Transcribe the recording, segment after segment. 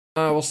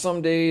Well,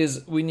 some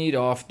days we need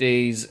off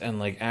days and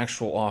like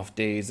actual off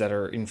days that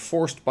are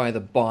enforced by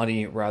the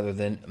body rather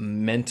than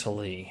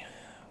mentally.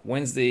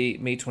 Wednesday,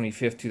 May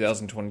 25th,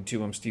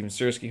 2022. I'm Steven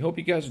Sersky. Hope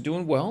you guys are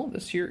doing well.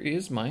 This here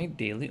is my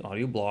daily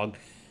audio blog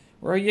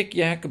where I yik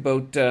yak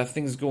about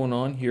things going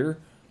on here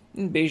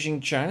in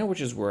Beijing, China, which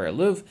is where I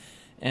live,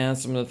 and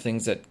some of the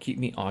things that keep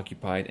me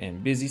occupied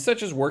and busy,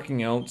 such as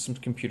working out, some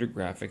computer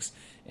graphics,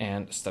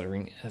 and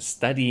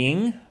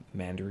studying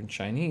Mandarin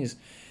Chinese.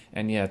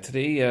 And yeah,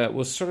 today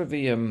was sort of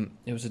it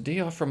was a day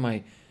off from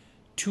my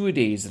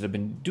two-a-days that I've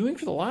been doing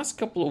for the last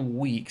couple of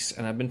weeks,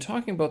 and I've been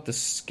talking about the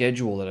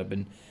schedule that I've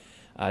been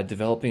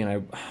developing,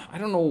 and I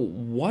don't know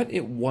what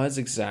it was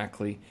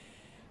exactly.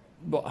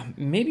 Well,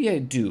 maybe I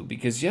do,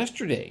 because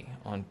yesterday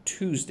on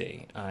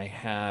Tuesday I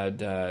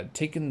had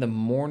taken the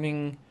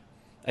morning.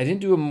 I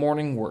didn't do a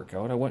morning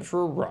workout. I went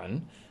for a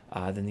run.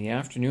 Then the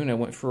afternoon I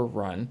went for a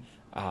run.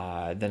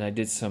 Then I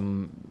did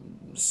some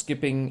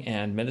skipping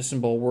and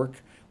medicine ball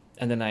work,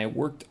 and then I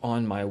worked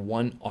on my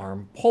one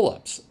arm pull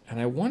ups. And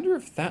I wonder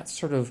if that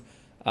sort of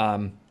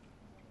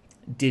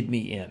did me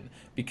in,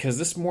 because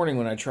this morning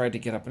when I tried to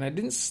get up, and I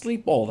didn't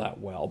sleep all that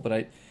well,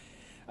 but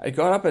I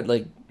got up at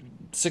like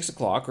 6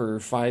 o'clock or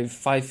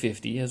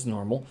 5:50 as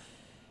normal,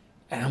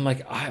 and I'm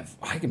like,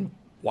 I can,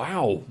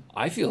 wow,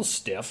 I feel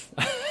stiff.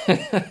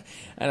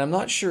 And I'm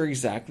not sure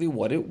exactly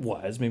what it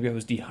was. Maybe I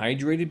was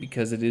dehydrated,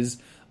 because it is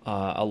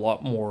a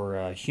lot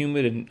more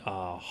humid and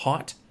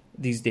hot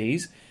these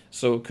days.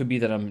 So it could be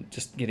that I'm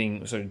just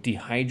getting sort of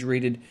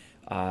dehydrated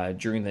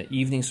during the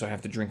evening, so I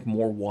have to drink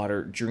more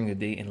water during the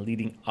day and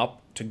leading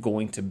up to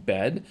going to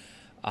bed.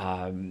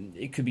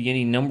 It could be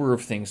any number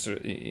of things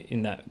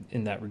in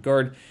that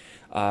regard.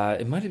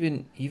 It might have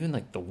been even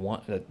like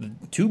the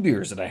two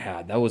beers that I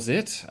had. That was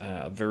it.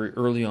 Very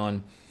early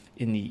on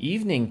in the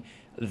evening,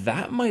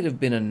 that might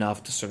have been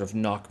enough to sort of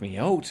knock me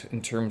out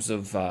in terms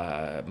of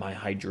my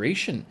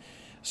hydration.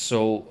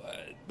 So,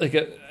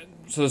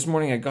 so this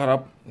morning I got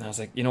up and I was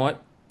like, you know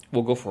what?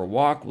 We'll go for a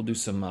walk. We'll do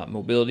some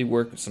mobility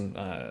work, some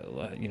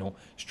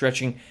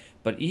stretching.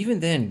 But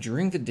even then,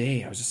 during the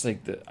day, I was just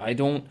like,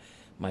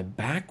 my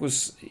back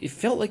was. It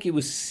felt like it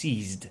was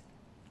seized.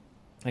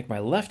 Like my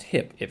left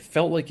hip, it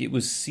felt like it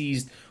was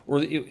seized,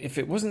 or if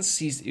it wasn't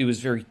seized, it was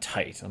very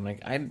tight. I'm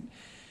like,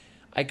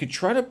 I could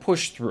try to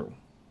push through.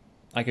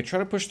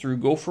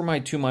 Go for my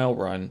 2 mile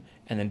run,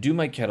 and then do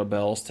my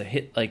kettlebells to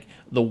hit like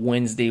the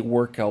Wednesday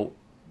workout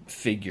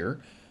figure,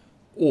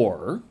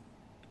 or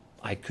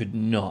I could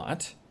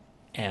not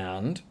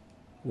and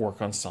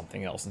work on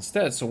something else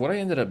instead. So what I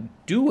ended up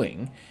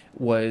doing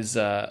was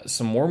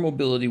some more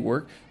mobility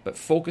work, but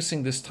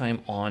focusing this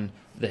time on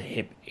the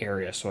hip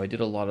area. So I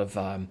did a lot of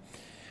I don't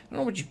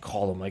know what you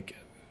call them, like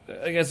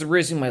I guess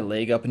raising my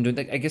leg up and doing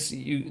that. I guess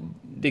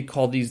they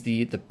call these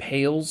the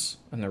pails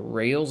and the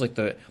rails, like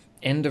the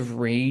end of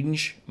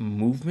range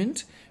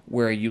movement,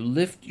 where you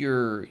lift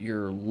your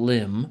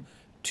limb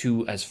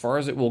to as far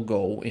as it will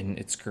go in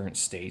its current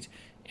state,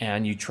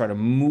 and you try to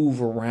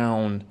move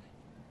around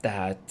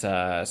that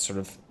sort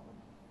of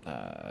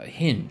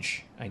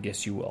hinge, I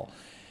guess you will.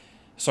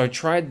 So I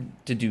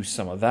tried to do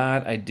some of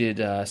that. I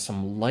did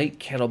some light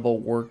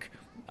kettlebell work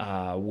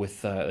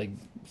with like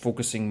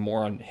focusing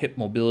more on hip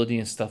mobility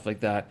and stuff like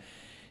that.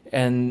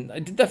 And I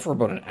did that for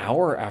about an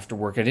hour after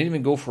work. I didn't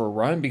even go for a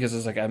run, because I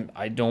was like,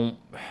 I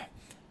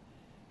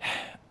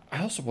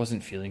also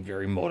wasn't feeling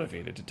very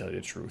motivated, to tell you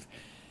the truth.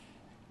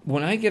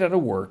 When I get out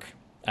of work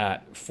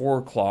at 4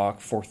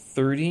 o'clock,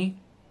 4:30,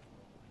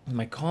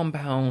 my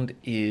compound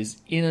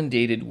is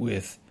inundated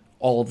with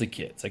all of the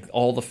kids. Like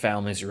all the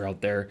families are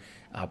out there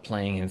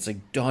playing, and it's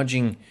like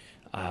dodging.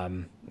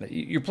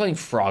 You're playing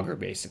Frogger,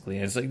 basically,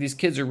 and it's like these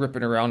kids are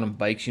ripping around on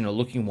bikes,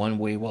 looking one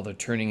way while they're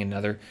turning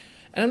another.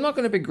 And I'm not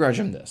going to begrudge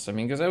them this. I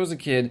mean, because I was a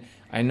kid,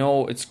 I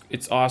know it's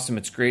awesome,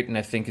 it's great, and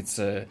I think it's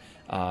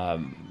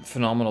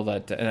phenomenal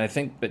and I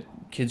think that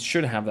kids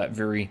should have that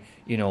very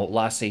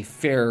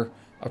laissez-faire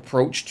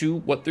approach to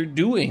what they're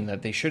doing.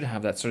 That they should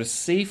have that sort of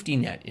safety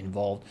net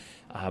involved,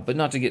 but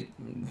not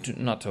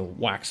to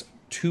wax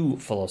too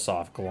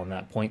philosophical on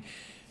that point.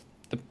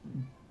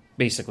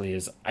 Basically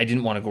is I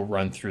didn't want to go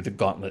run through the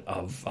gauntlet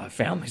of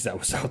families that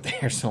was out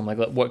there. So I'm like,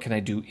 what can I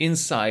do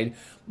inside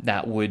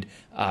that would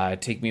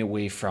take me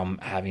away from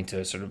having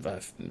to sort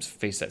of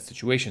face that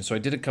situation? So I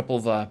did a couple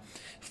of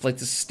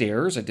flights of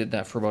stairs. I did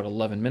that for about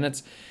 11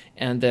 minutes.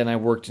 And then I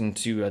worked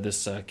into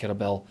this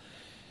kettlebell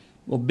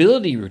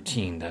mobility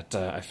routine that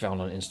I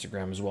found on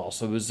Instagram as well.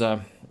 So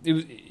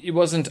it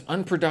wasn't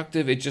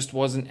unproductive. It just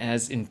wasn't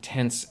as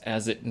intense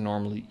as it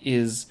normally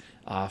is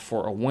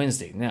for a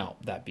Wednesday. Now,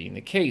 that being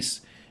the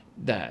case,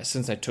 that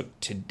since I took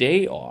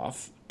today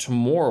off,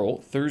 tomorrow,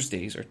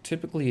 Thursdays are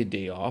typically a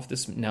day off.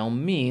 This now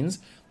means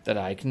that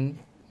I can,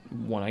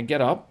 when I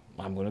get up,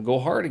 I'm going to go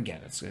hard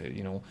again. It's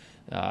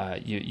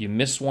you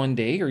miss one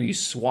day or you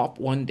swap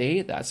one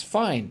day, that's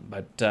fine.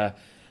 But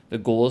the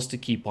goal is to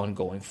keep on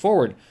going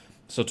forward.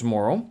 So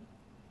tomorrow,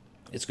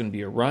 it's going to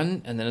be a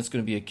run, and then it's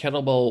going to be a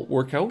kettlebell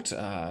workout,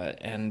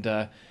 and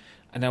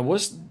And I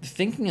was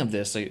thinking of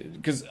this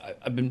because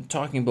I've been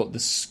talking about the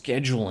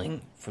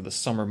scheduling for the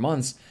summer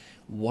months.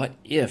 What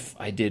if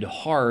I did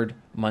hard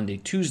Monday,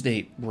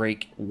 Tuesday,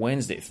 break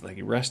Wednesday, like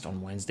rest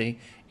on Wednesday,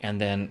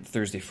 and then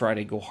Thursday,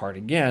 Friday, go hard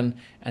again,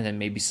 and then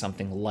maybe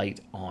something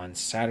light on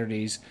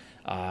Saturdays,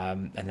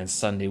 and then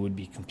Sunday would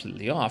be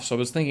completely off. So I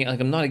was thinking,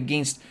 like, I'm not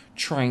against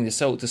trying this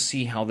out to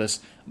see how this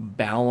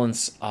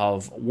balance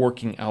of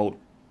working out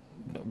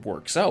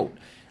works out.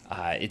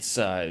 It's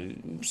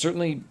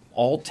certainly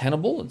all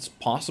tenable. It's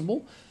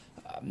possible.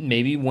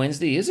 Maybe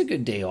Wednesday is a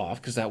good day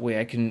off because that way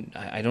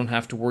I don't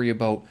have to worry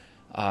about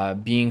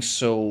being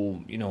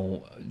so,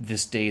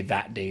 this day,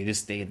 that day,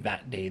 this day,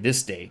 that day,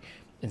 this day.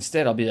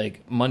 Instead, I'll be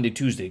like Monday,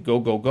 Tuesday, go,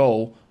 go,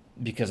 go,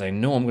 because I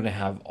know I'm going to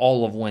have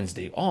all of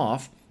Wednesday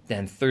off.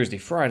 Then Thursday,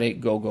 Friday,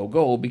 go, go,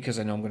 go, because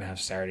I know I'm going to have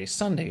Saturday,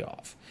 Sunday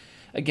off.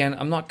 Again,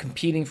 I'm not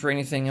competing for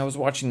anything. I was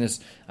watching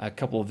a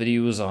couple of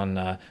videos on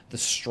the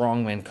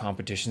strongman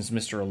competitions,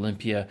 Mr.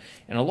 Olympia,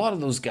 and a lot of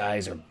those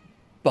guys are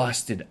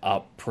busted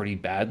up pretty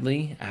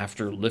badly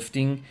after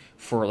lifting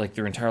for like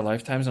their entire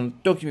lifetimes.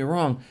 And don't get me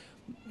wrong,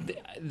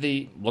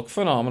 they look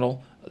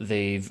phenomenal.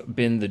 They've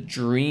been the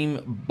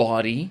dream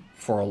body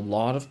for a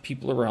lot of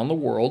people around the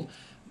world.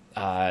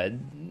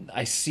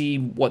 I see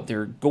what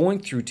they're going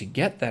through to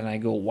get that, and I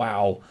go,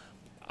 wow.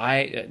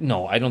 I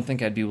don't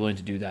think I'd be willing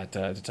to do that,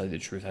 to tell you the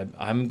truth.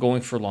 I'm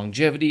going for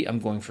longevity, I'm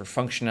going for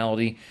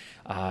functionality,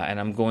 and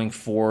I'm going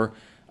for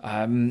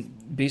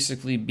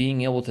basically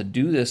being able to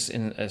do this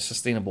in a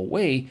sustainable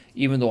way,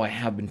 even though I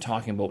have been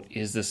talking about,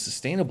 is this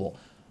sustainable?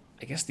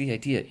 I guess the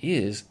idea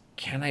is,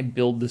 can I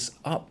build this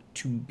up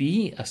to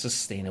be a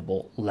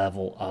sustainable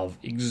level of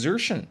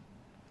exertion?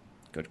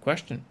 Good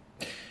question.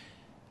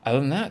 Other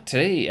than that,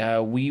 today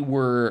we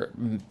were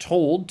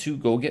told to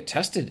go get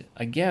tested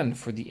again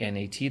for the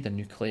NAT, the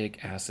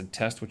nucleic acid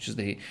test, which is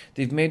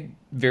they've made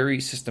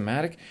very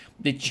systematic.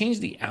 They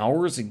changed the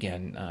hours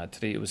again.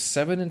 Today it was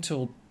 7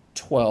 until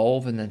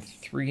 12 and then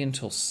 3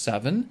 until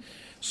 7.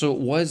 So it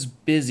was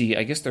busy.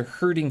 I guess they're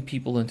herding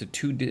people into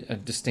two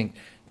distinct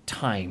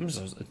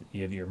times.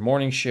 You have your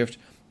morning shift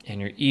and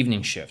your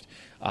evening shift,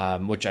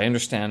 which I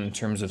understand in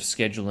terms of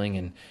scheduling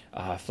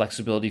and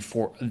flexibility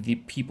for the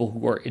people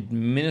who are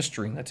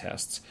administering the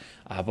tests.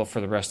 But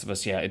for the rest of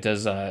us, it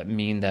does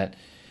mean that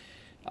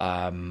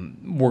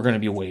we're going to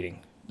be waiting.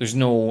 There's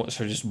no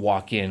sort of just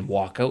walk in,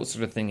 walk out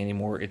sort of thing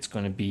anymore. It's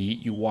going to be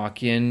you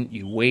walk in,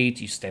 you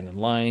wait, you stand in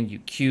line, you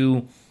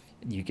queue,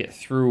 you get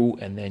through,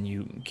 and then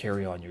you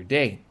carry on your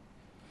day.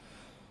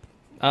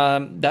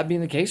 That being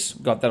the case,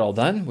 got that all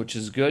done, which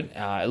is good.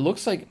 It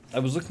looks like I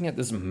was looking at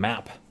this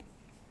map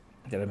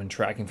that I've been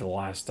tracking for the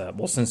last,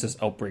 since this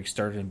outbreak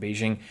started in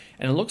Beijing,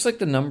 and it looks like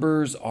the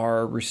numbers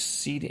are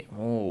receding.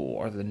 Oh,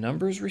 are the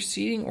numbers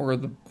receding or are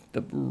the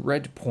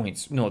red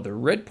points? No, the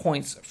red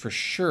points for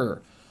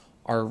sure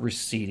are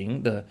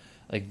receding.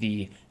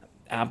 The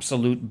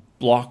absolute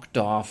blocked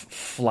off,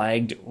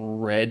 flagged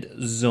red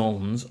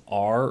zones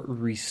are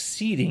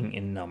receding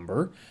in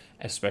number,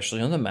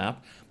 especially on the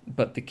map.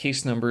 But the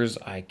case numbers,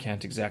 I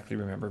can't exactly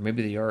remember.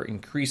 Maybe they are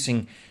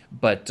increasing,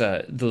 but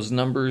those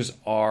numbers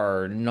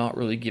are not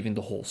really giving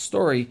the whole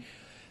story.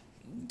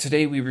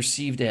 Today we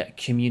received a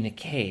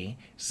communique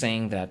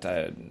saying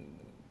that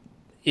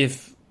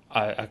if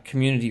a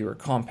community or a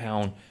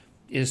compound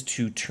is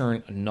to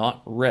turn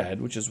not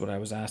red, which is what I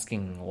was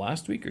asking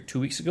last week or 2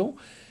 weeks ago,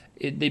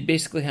 they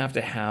basically have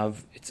to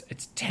have,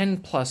 it's 10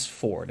 plus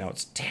 4. Now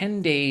it's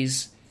 10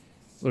 days,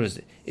 what is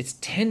it? It's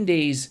 10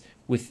 days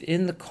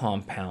within the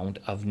compound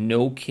of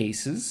no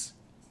cases,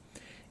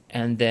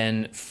 and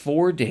then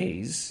 4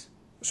 days,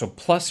 so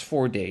plus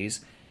 4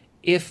 days,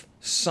 if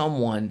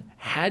someone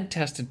had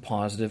tested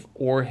positive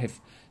or if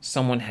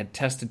someone had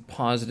tested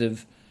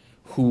positive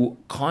who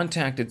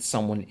contacted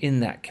someone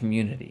in that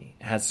community,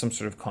 had some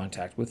sort of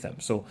contact with them.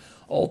 So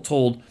all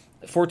told,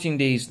 14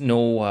 days,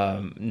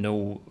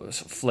 no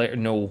flare,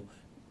 no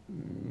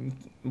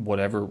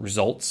whatever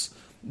results,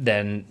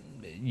 then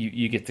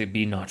you get to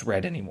be not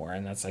red anymore,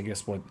 and that's, I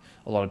guess, what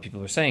a lot of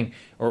people are saying,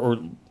 or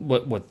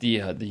what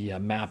the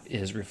map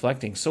is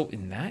reflecting. So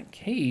in that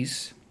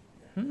case,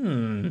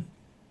 kind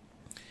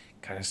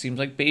of seems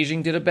like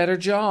Beijing did a better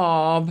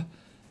job.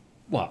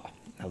 Well,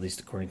 at least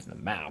according to the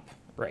map,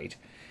 right?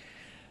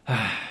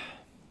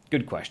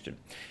 Good question.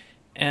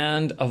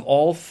 And of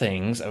all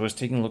things, I was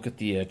taking a look at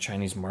the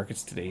Chinese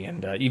markets today,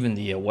 and even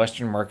the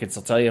Western markets.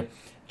 I'll tell you,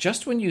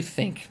 just when you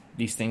think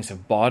these things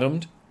have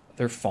bottomed,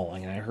 they're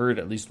falling. And I heard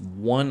at least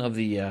one of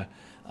the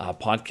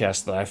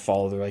podcasts that I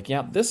follow, they're like,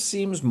 yeah, this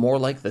seems more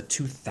like the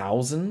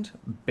 2000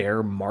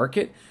 bear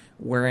market,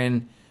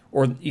 wherein,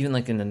 or even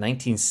like in the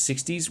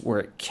 1960s, where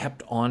it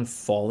kept on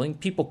falling.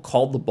 People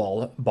called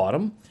the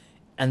bottom,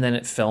 and then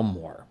it fell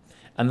more.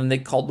 And then they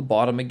called the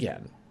bottom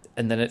again,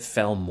 and then it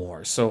fell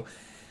more. So,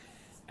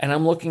 and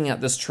I'm looking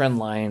at this trend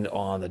line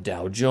on the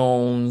Dow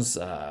Jones,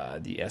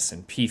 the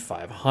S&P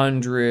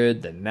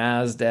 500, the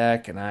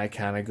NASDAQ, and I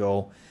kind of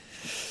go,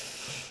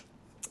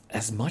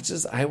 as much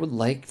as I would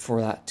like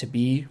for that to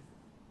be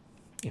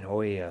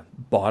a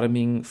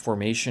bottoming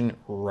formation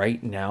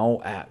right now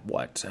at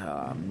what?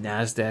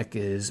 NASDAQ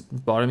is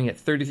bottoming at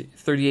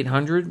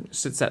 3,800,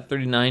 sits at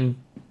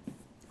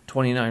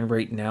 39.29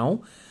 right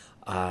now.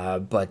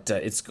 But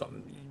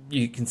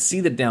you can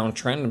see the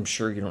downtrend. I'm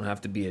sure you don't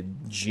have to be a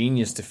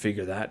genius to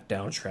figure that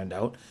downtrend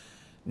out.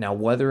 Now,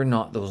 whether or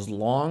not those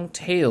long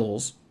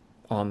tails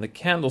on the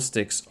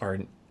candlesticks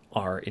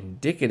are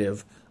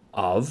indicative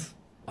of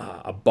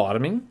a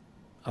bottoming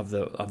of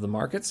the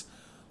markets,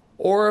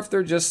 or if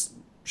they're just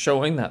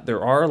showing that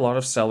there are a lot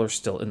of sellers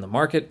still in the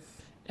market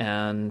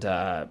and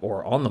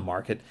or on the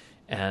market,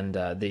 and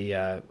they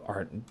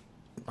aren't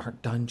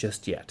done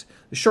just yet.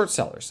 The short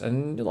sellers,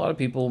 and a lot of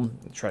people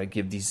try to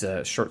give these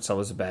short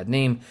sellers a bad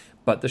name,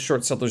 but the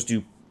short sellers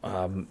do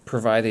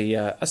provide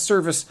a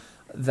service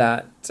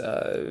that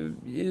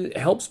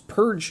helps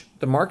purge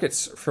the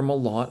markets from a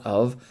lot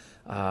of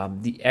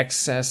the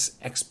excess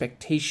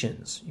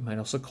expectations. You might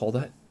also call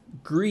that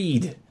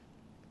greed.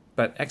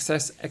 But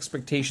excess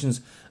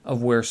expectations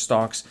of where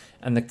stocks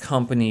and the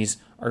companies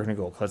are going to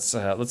go.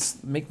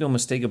 Let's make no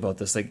mistake about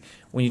this. Like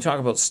when you talk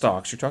about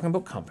stocks, you're talking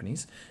about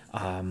companies.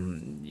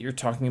 You're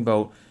talking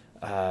about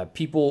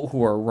people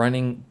who are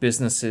running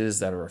businesses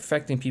that are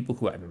affecting people,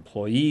 who have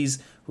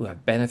employees, who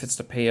have benefits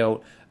to pay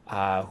out,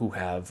 who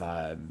have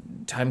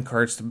time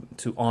cards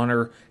to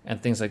honor,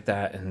 and things like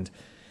that. And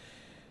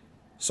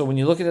so when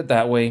you look at it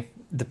that way,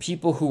 the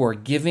people who are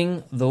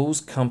giving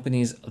those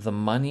companies the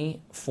money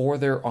for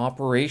their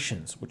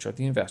operations, which are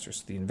the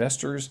investors. The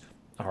investors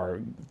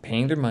are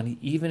paying their money,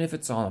 even if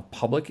it's on a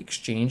public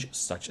exchange,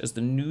 such as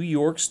the New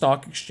York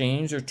Stock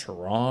Exchange or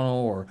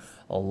Toronto or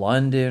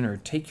London, or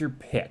take your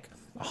pick.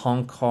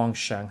 Hong Kong,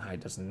 Shanghai,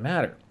 doesn't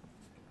matter.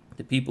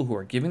 The people who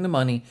are giving the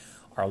money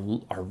are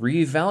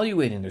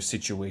reevaluating their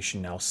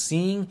situation now,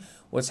 seeing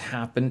what's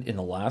happened in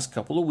the last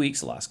couple of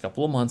weeks, the last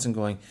couple of months, and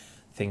going,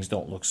 things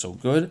don't look so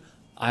good.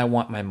 I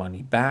want my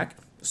money back.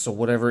 So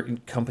whatever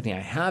company I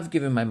have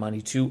given my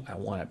money to, I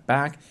want it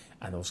back.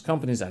 And those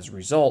companies, as a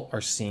result,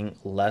 are seeing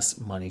less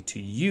money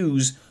to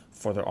use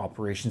for their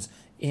operations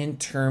in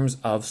terms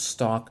of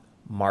stock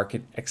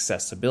market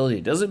accessibility.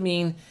 It doesn't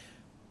mean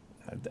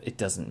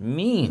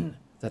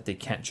that they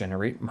can't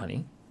generate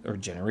money or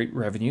generate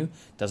revenue.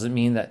 It doesn't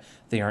mean that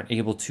they aren't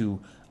able to,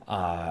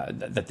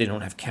 that they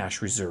don't have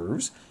cash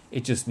reserves.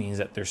 It just means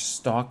that their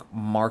stock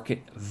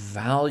market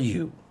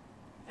value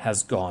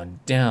has gone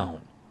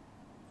down.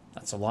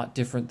 That's a lot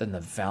different than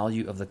the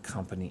value of the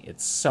company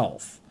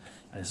itself.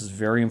 And this is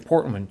very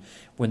important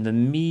when the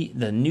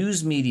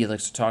news media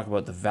likes to talk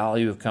about the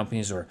value of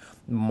companies or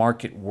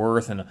market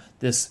worth, and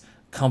this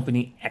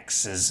company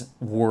X's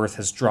worth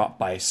has dropped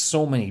by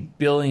so many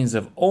billions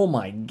of oh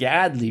my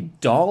godly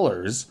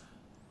dollars.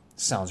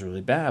 Sounds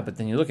really bad, but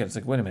then you look at it, it's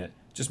like, wait a minute,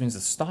 it just means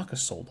the stock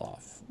is sold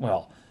off.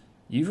 Well,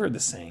 you've heard the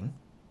saying,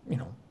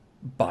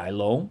 buy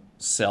low,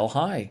 sell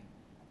high.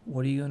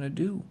 What are you going to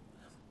do?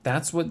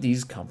 That's what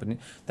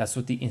that's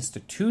what the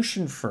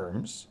institution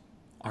firms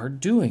are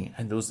doing.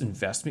 And those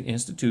investment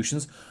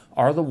institutions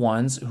are the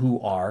ones who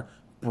are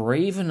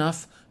brave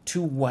enough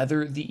to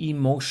weather the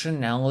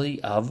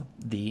emotionality of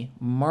the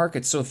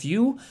market. So if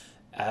you,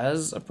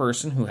 as a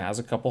person who has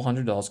a couple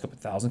 $100, a couple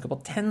thousand, a couple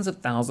tens of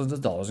thousands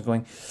of dollars, are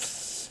going,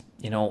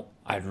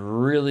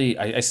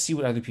 I see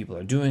what other people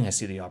are doing. I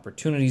see the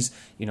opportunities.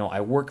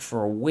 I work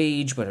for a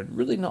wage, but I'd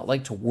really not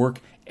like to work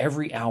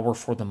every hour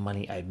for the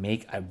money I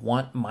make. I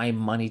want my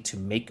money to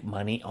make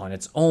money on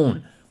its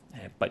own.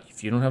 But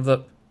if you don't have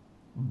the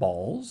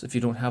balls, if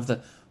you don't have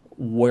the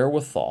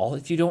wherewithal,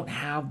 if you don't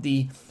have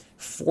the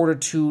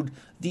fortitude,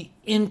 the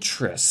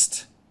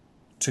interest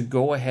to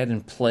go ahead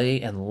and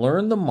play and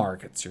learn the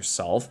markets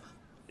yourself,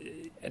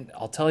 and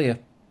I'll tell you,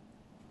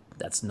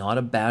 that's not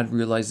a bad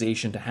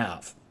realization to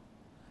have.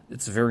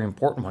 It's a very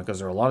important one, because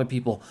there are a lot of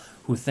people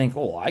who think,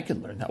 oh, I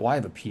can learn that. Well, I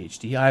have a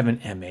PhD, I have an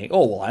MA.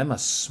 Oh, well, I'm a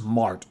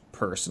smart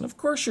person. Of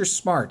course you're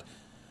smart.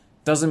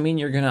 Doesn't mean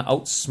you're going to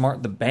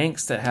outsmart the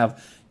banks that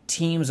have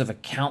teams of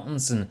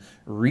accountants and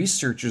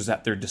researchers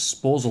at their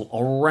disposal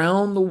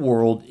around the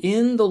world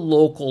in the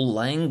local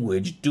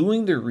language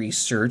doing the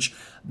research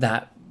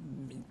that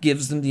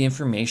gives them the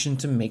information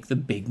to make the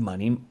big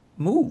money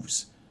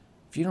moves.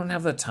 If you don't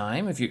have the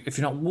time, if you're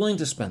not willing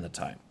to spend the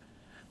time,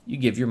 you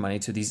give your money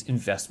to these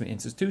investment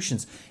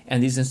institutions.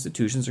 And these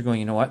institutions are going,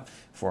 you know what,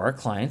 for our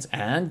clients,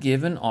 and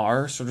given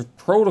our sort of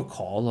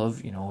protocol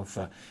of, if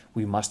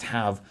we must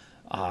have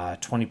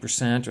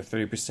 20% or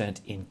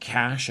 30% in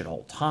cash at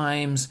all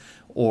times,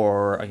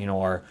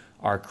 or,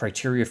 our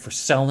criteria for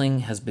selling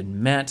has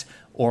been met,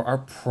 or our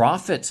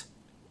profit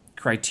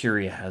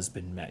criteria has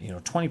been met.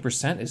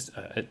 20% is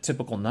a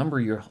typical number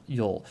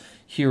you'll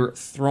hear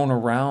thrown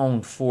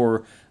around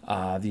for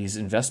these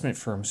investment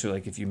firms who,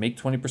 like, if you make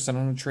 20%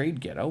 on a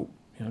trade, get out.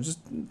 Just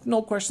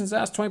no questions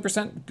asked.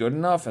 20%, good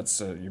enough. That's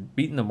you're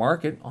beating the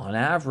market on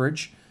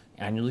average,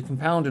 annually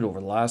compounded over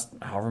the last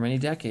however many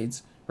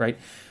decades, right?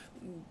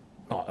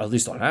 Well, at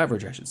least on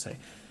average, I should say.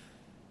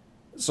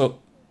 So,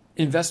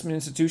 investment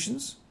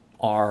institutions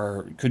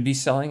could be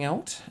selling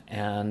out,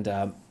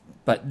 and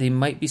but they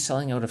might be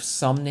selling out of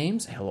some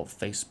names. Hello,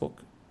 Facebook,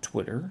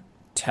 Twitter,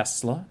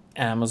 Tesla,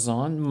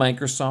 Amazon,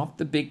 Microsoft,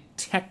 the big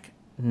tech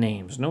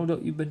names. No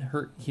doubt you've been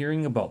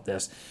hearing about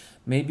this.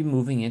 Maybe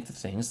moving into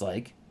things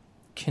like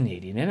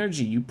Canadian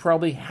Energy. You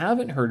probably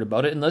haven't heard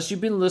about it unless you've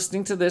been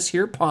listening to this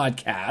here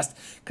podcast,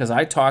 because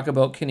I talk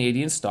about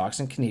Canadian stocks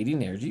and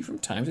Canadian Energy from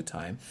time to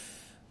time.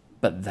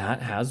 But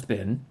that has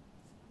been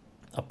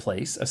a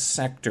place, a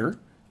sector,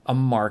 a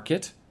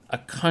market, a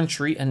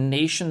country, a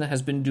nation that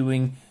has been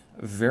doing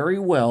very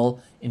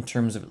well in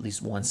terms of at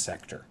least one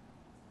sector.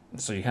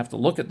 So you have to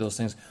look at those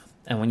things.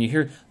 And when you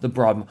hear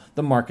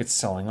the market's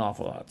selling off,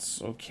 well, that's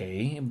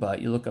okay.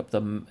 But you look at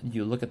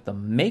the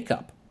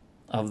makeup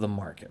of the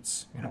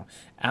markets.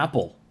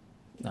 Apple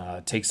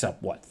takes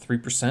up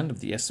 3%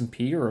 of the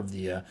S&P or of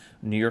the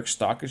New York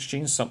Stock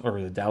Exchange,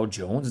 or the Dow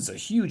Jones. It's a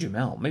huge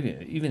amount. Maybe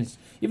even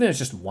if it's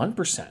just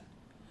 1%.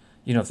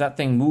 If that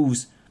thing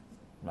moves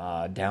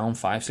down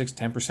 5, 6,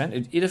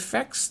 10%, it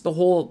affects the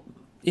whole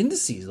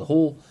indices, the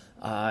whole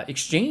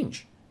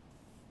exchange.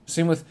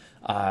 Same with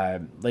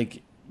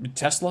like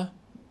Tesla.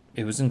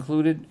 It was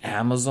included.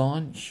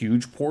 Amazon,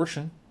 huge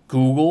portion.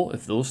 Google,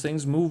 if those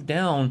things move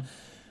down,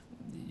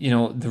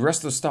 the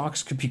rest of the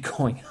stocks could be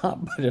going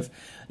up. But if,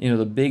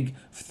 the big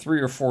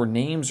 3 or 4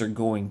 names are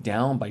going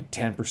down by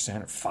 10% or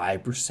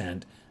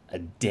 5% a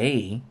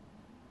day,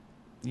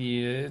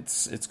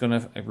 it's going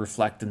to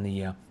reflect in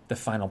the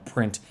final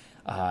print,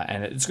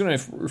 and it's going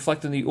to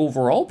reflect in the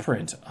overall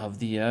print of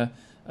the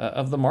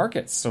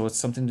markets. So it's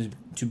something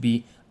to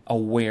be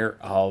aware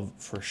of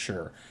for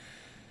sure.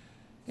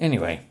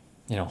 Anyway,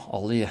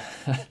 I'll leave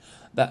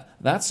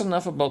that's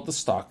enough about the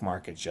stock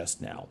market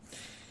just now.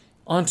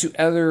 On to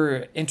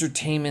other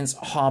entertainments,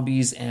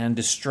 hobbies, and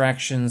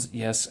distractions.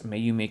 Yes, May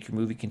You Make Your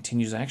Movie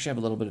continues. I actually have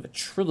a little bit of a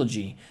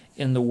trilogy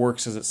in the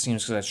works, as it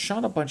seems, because I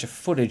shot a bunch of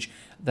footage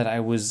that I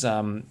was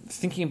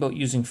thinking about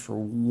using for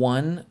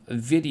one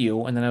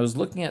video, and then I was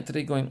looking at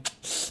today going,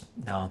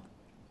 no,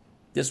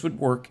 this would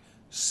work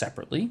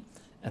separately.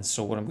 And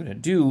so what I'm going to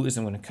do is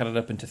I'm going to cut it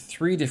up into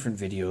 3 different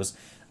videos,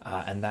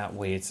 and that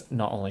way it's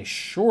not only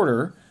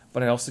shorter,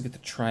 but I also get to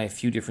try a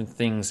few different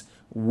things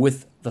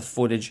with the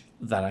footage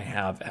that I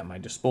have at my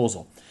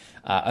disposal.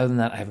 Other than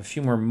that, I have a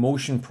few more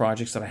motion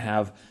projects that I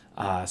have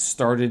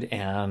started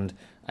and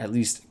at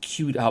least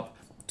queued up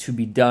to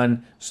be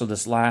done. So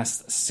this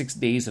last 6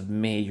 days of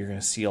May, you're going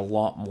to see a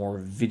lot more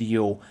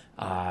video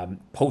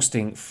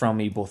posting from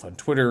me, both on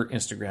Twitter,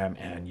 Instagram,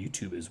 and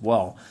YouTube as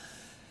well.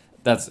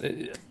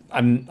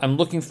 I'm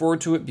looking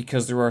forward to it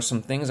because there are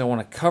some things I want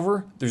to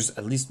cover. There's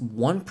at least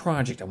one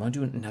project. I want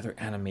to do another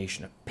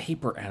animation, a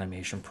paper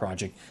animation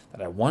project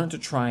that I wanted to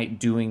try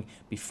doing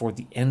before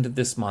the end of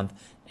this month.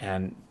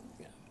 And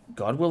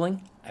God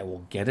willing, I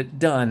will get it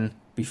done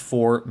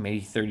before May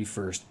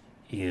 31st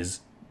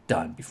is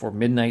done. Before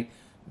midnight,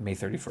 May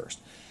 31st.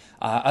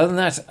 Other than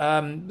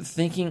that,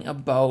 thinking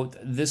about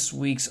this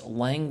week's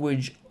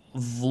language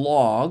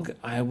vlog,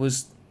 I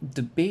was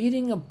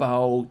debating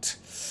about...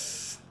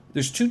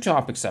 There's 2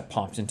 topics that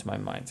popped into my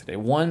mind today.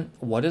 One,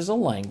 what is a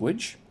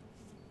language?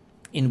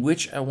 In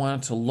which I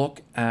wanted to look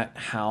at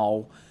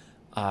how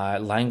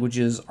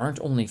languages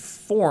aren't only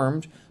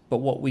formed, but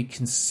what we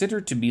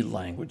consider to be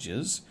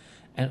languages,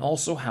 and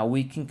also how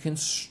we can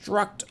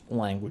construct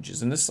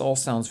languages. And this all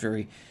sounds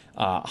very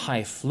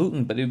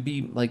highfalutin, but it would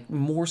be like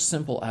more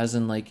simple, as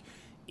in like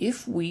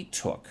if we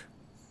took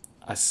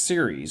a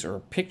series or a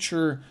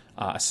picture,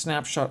 a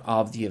snapshot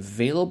of the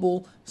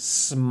available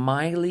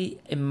smiley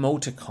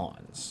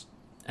emoticons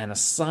and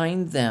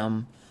assigned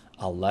them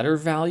a letter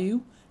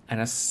value and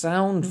a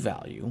sound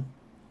value,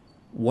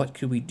 what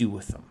could we do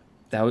with them?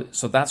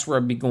 So that's where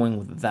I'd be going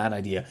with that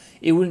idea.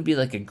 It wouldn't be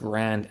like a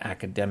grand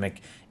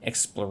academic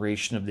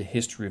exploration of the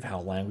history of how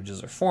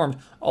languages are formed,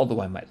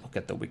 although I might look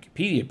at the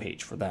Wikipedia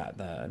page for that.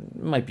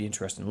 That might be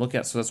interesting to look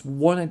at. So that's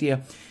one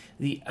idea.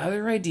 The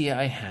other idea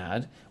I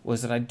had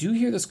was that I do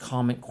hear this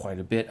comment quite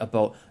a bit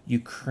about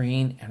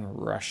Ukraine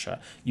and Russia.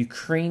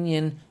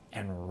 Ukrainian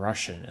and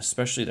Russian,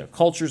 especially their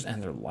cultures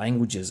and their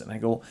languages. And I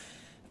go,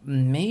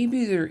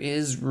 maybe there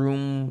is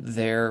room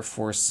there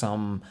for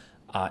some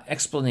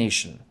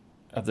explanation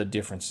of the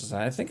differences.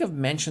 And I think I've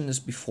mentioned this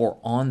before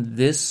on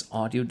this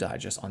audio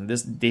digest, on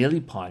this daily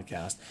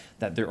podcast,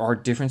 that there are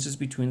differences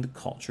between the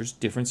cultures,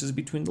 differences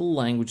between the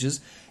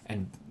languages,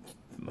 and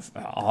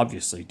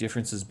obviously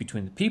differences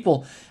between the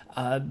people.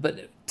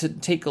 But to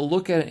take a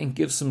look at it and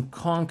give some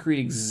concrete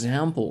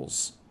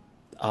examples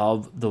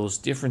of those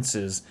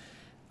differences,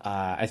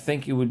 I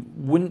think it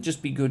wouldn't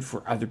just be good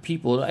for other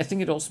people. I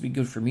think it'd also be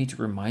good for me to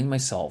remind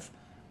myself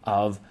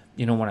of,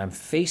 when I'm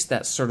faced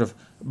that sort of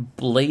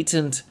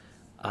blatant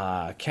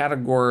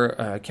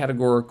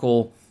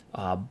categorical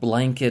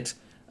blanket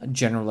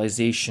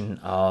generalization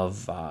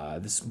of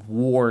this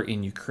war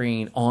in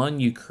Ukraine, on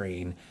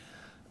Ukraine,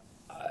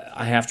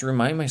 I have to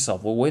remind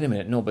myself, well, wait a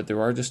minute, no, but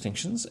there are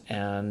distinctions,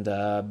 and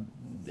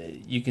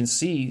you can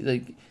see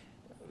like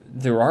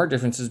there are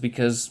differences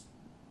because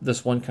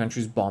this one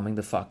country's bombing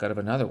the fuck out of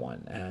another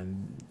one,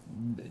 and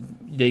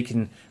they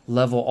can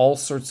level all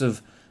sorts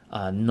of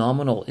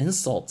nominal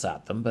insults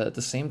at them, but at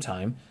the same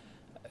time,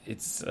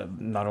 it's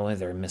not only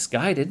they're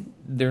misguided,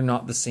 they're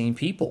not the same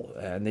people,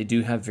 and they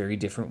do have very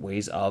different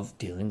ways of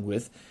dealing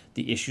with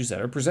the issues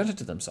that are presented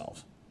to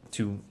themselves,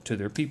 to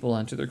their people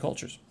and to their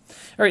cultures.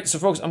 All right, so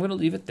folks, I'm going to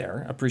leave it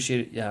there. I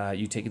appreciate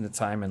you taking the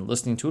time and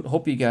listening to it.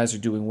 Hope you guys are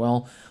doing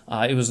well.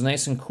 It was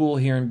nice and cool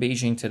here in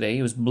Beijing today.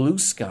 It was blue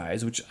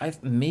skies, which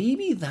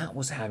maybe that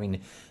was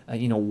having,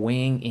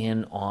 weighing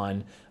in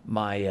on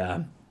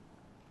my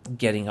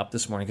getting up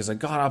this morning, because I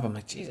got up, I'm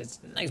like, geez, it's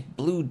a nice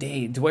blue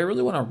day. Do I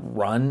really want to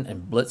run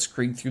and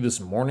blitzkrieg through this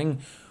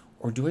morning?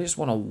 Or do I just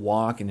want to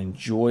walk and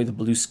enjoy the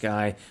blue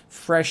sky,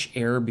 fresh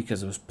air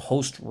because it was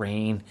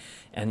post-rain,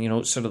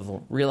 and, sort of the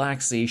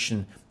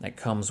relaxation that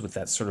comes with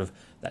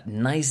that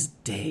nice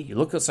day. You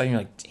look outside and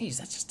you're like, geez,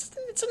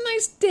 it's a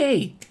nice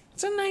day.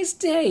 It's a nice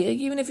day. Like,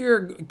 even if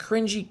you're a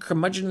cringy,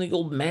 curmudgeonly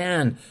old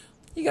man,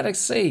 you got to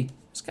say,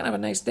 it's kind of a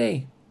nice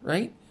day,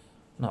 right?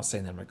 I'm not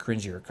saying that I'm a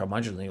cringy or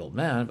curmudgeonly old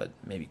man, but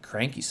maybe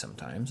cranky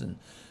sometimes, and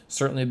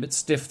certainly a bit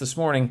stiff this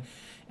morning,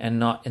 and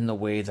not in the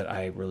way that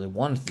I really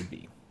wanted to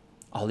be.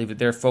 I'll leave it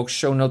there, folks.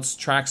 Show notes,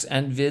 tracks,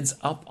 and vids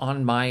up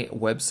on my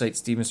website,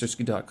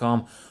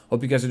 stevensersky.com.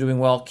 Hope you guys are doing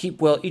well.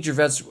 Keep well, eat your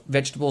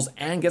vegetables,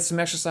 and get some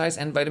exercise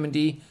and vitamin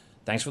D.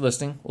 Thanks for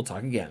listening. We'll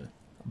talk again.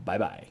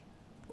 Bye-bye.